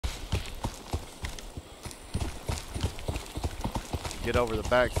Get over the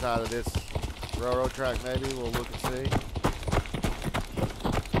back side of this railroad track, maybe. We'll look and see.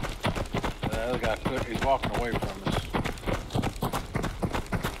 The other guy, he's walking away from us.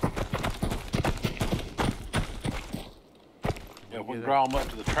 Yeah, if we draw them up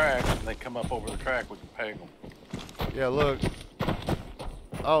to the track and they come up over the track, we can peg them. Yeah, look.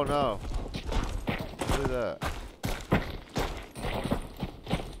 Oh, no. Do that.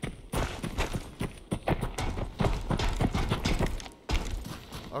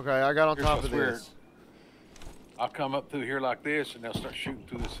 Okay, I got on top of this. I'll come up through here like this, and they'll start shooting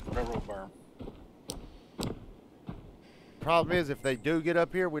through this railroad berm. Problem is, if they do get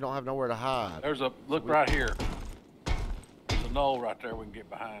up here, we don't have nowhere to hide. There's a look right here. There's a knoll right there we can get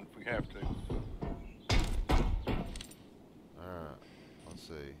behind if we have to. All right, let's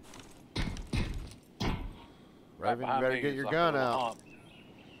see. Raven, you better get your gun out,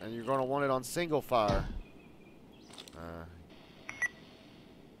 and you're gonna want it on single fire.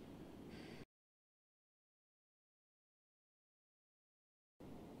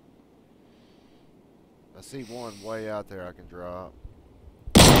 I see one way out there I can drop.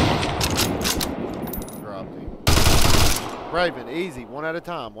 Dropped him. Raven, easy, one at a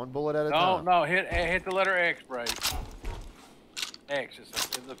time, one bullet at a time. No, hit the letter X, Brave. X,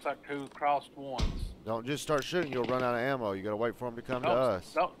 it looks like two crossed ones. Don't just start shooting, you'll run out of ammo. You gotta wait for them to come to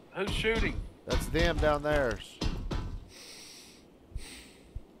us. Who's shooting? That's them down there.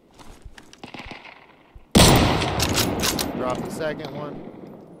 Drop the second one.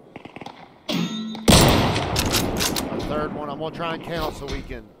 Third one. I'm gonna try and count so we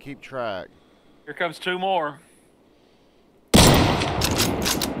can keep track. Here comes two more.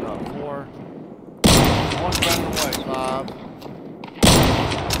 Drop 4. One's running away. 5.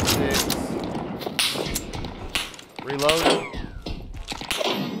 6. Reloading.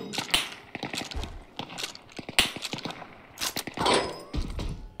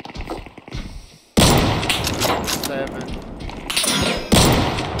 7.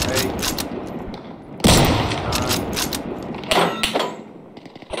 8.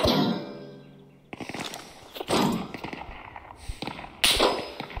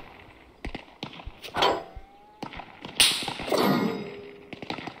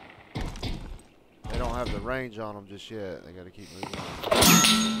 Range on them just yet. They got to keep moving on.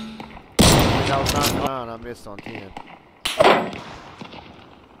 That was 9. I missed on 10.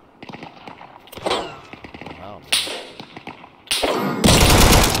 Wow, man.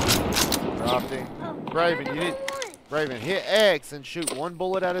 Dropped him. Raven, you need. Raven, hit X and shoot one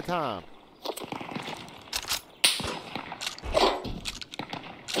bullet at a time.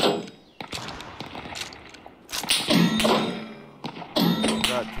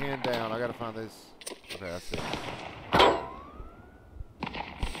 Got 10 down. I got to find this. Okay, I see.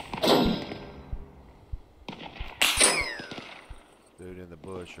 Dude in the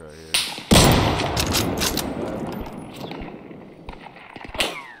bush right here.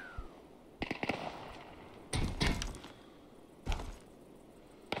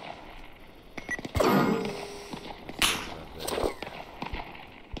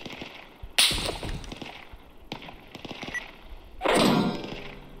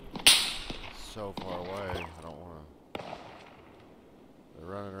 So far away, I don't want to. They're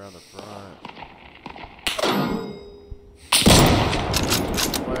running around the front.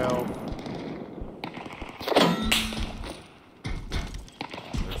 12.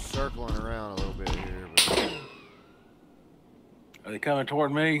 They're circling around a little bit here, but are they coming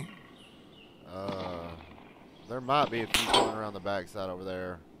toward me? There might be a few coming around the backside over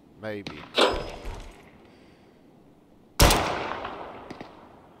there, maybe.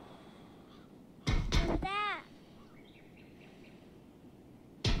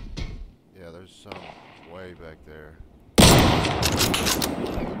 Yeah, there's some way back there.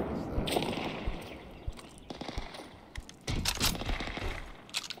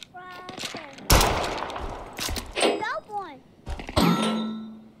 Got one.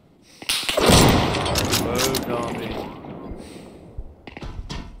 Moved on me.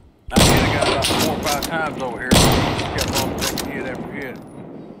 I hit a guy about 4 or 5 times over here. He just kept on taking hit after hit.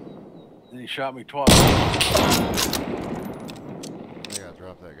 Then he shot me twice.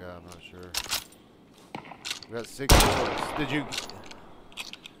 Drop that guy, I'm not sure. We got 6 bullets. Did you?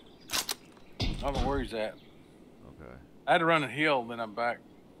 I don't know where he's at. Okay. I had to run a hill, then I'm back.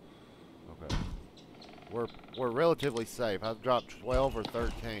 Okay. We're relatively safe. I've dropped 12 or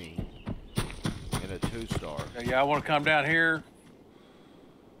 13 in a 2-star. Yeah, I want to come down here.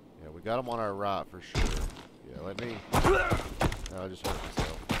 Yeah, we got them on our right for sure. Yeah, let me. No, I just hurt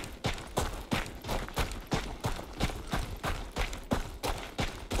myself.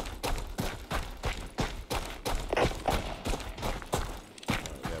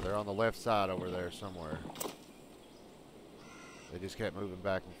 on the left side over there somewhere. They just kept moving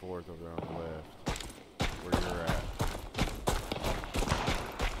back and forth over there on the left, where you're at.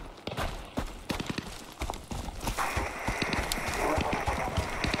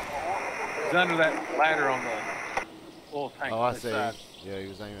 He's under that ladder on the full tank. Oh, I see. Side. Yeah, he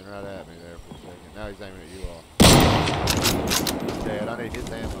was aiming right at me there for a second. Now he's aiming at you all. He's dead. I need his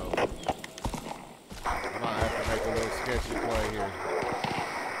ammo. I might have to make a little sketchy play here.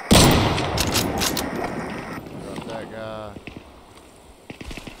 Drop that guy.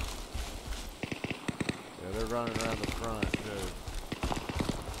 Yeah, they're running around the front, too.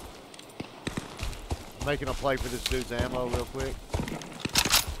 I'm making a play for this dude's ammo real quick.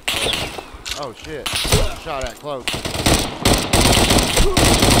 Oh, shit. Shot at close.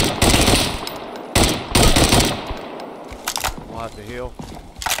 We'll have to heal.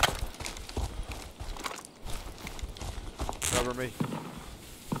 Cover me.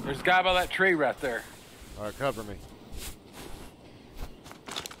 There's a guy by that tree right there. Alright, cover me.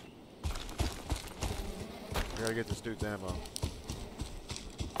 I gotta get this dude's ammo.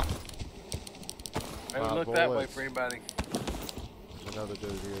 Maybe look that way for anybody. There's another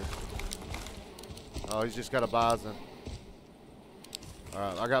dude here. Oh, he's just got a bison.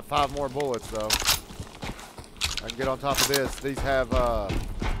 Alright, I got 5 more bullets though. I can get on top of this. These have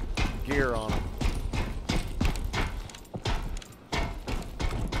gear on them.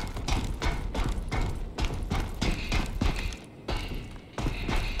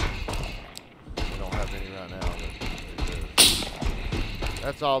 We don't have any right now, but they're good.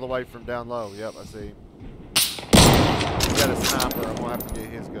 That's all the way from down low. Yep, I see. He's got a sniper. I'm gonna have to get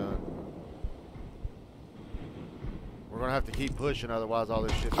his gun. We're gonna have to keep pushing, otherwise all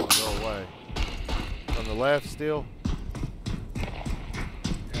this shit's gonna go away. From the left still.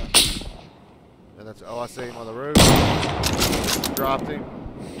 Yeah. And that's, oh, I see him on the roof. Dropped him.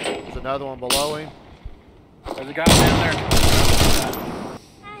 There's another one below him. There's a guy down there.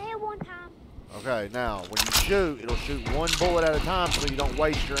 I hit one time. Okay, now when you shoot, it'll shoot 1 bullet at a time so you don't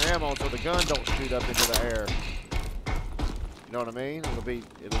waste your ammo, so the gun don't shoot up into the air. You know what I mean?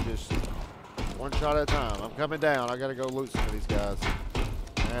 It'll just 1 shot at a time. I'm coming down. I gotta go loot some of these guys.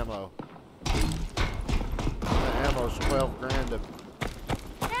 Ammo. That ammo's 12 grand.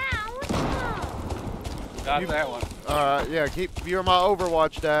 Got that one. Alright, yeah, you're my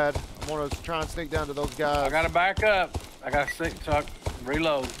Overwatch, Dad. I'm gonna try and sneak down to those guys. I gotta back up. I gotta sink so I can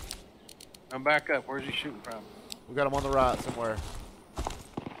reload. I'm back up. Where's he shooting from? We got them on the right somewhere.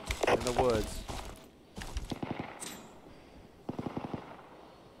 In the woods.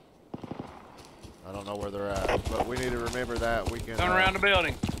 I don't know where they're at, but we need to remember that we can. Coming around the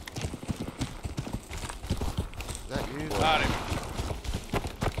building. Is that you? Got him.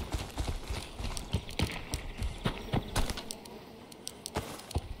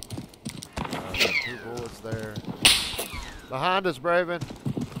 Got 2 bullets there. Behind us, Braven.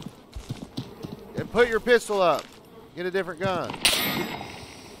 And put your pistol up. Get a different gun.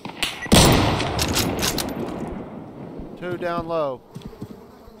 2 down low.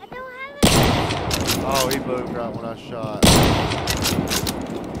 I don't have it. Oh, he moved right when I shot.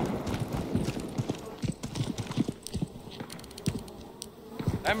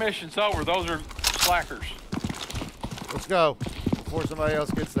 That mission's over. Those are slackers. Let's go before somebody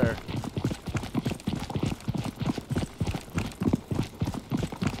else gets there.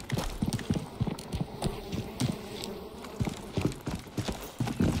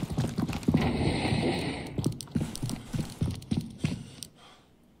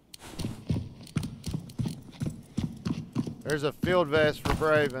 There's a field vest for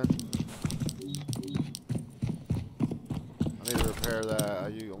Braven. I need to repair that. I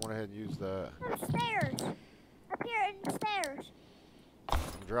went ahead and used that. Upstairs. Up here in the stairs.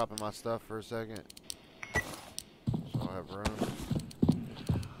 I'm dropping my stuff for a second, so I have room.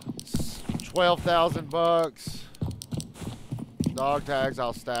 12,000 bucks. Dog tags,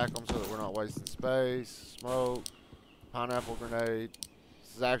 I'll stack them so that we're not wasting space. Smoke, pineapple grenade.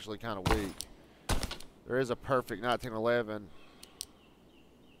 This is actually kind of weak. There is a perfect 1911.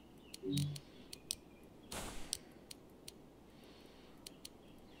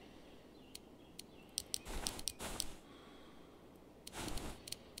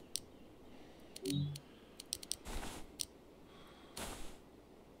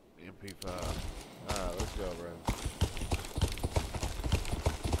 MP5. Alright, let's go, bro.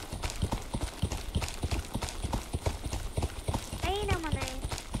 I ain't know my name.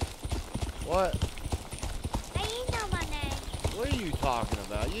 What? I ain't know my name. What are you talking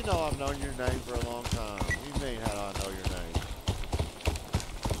about? You know I've known your name for a long time. What do you mean, how do I know your name?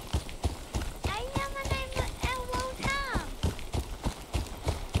 I know my name for a long time.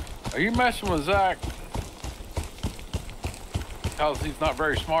 Are you messing with Zach? Because he's not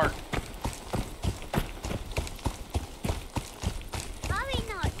very smart. Probably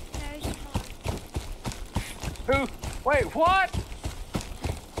not very smart. Who? Wait, what?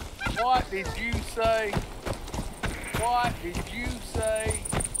 What did you say? What did you say?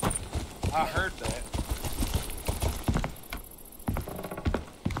 I heard that.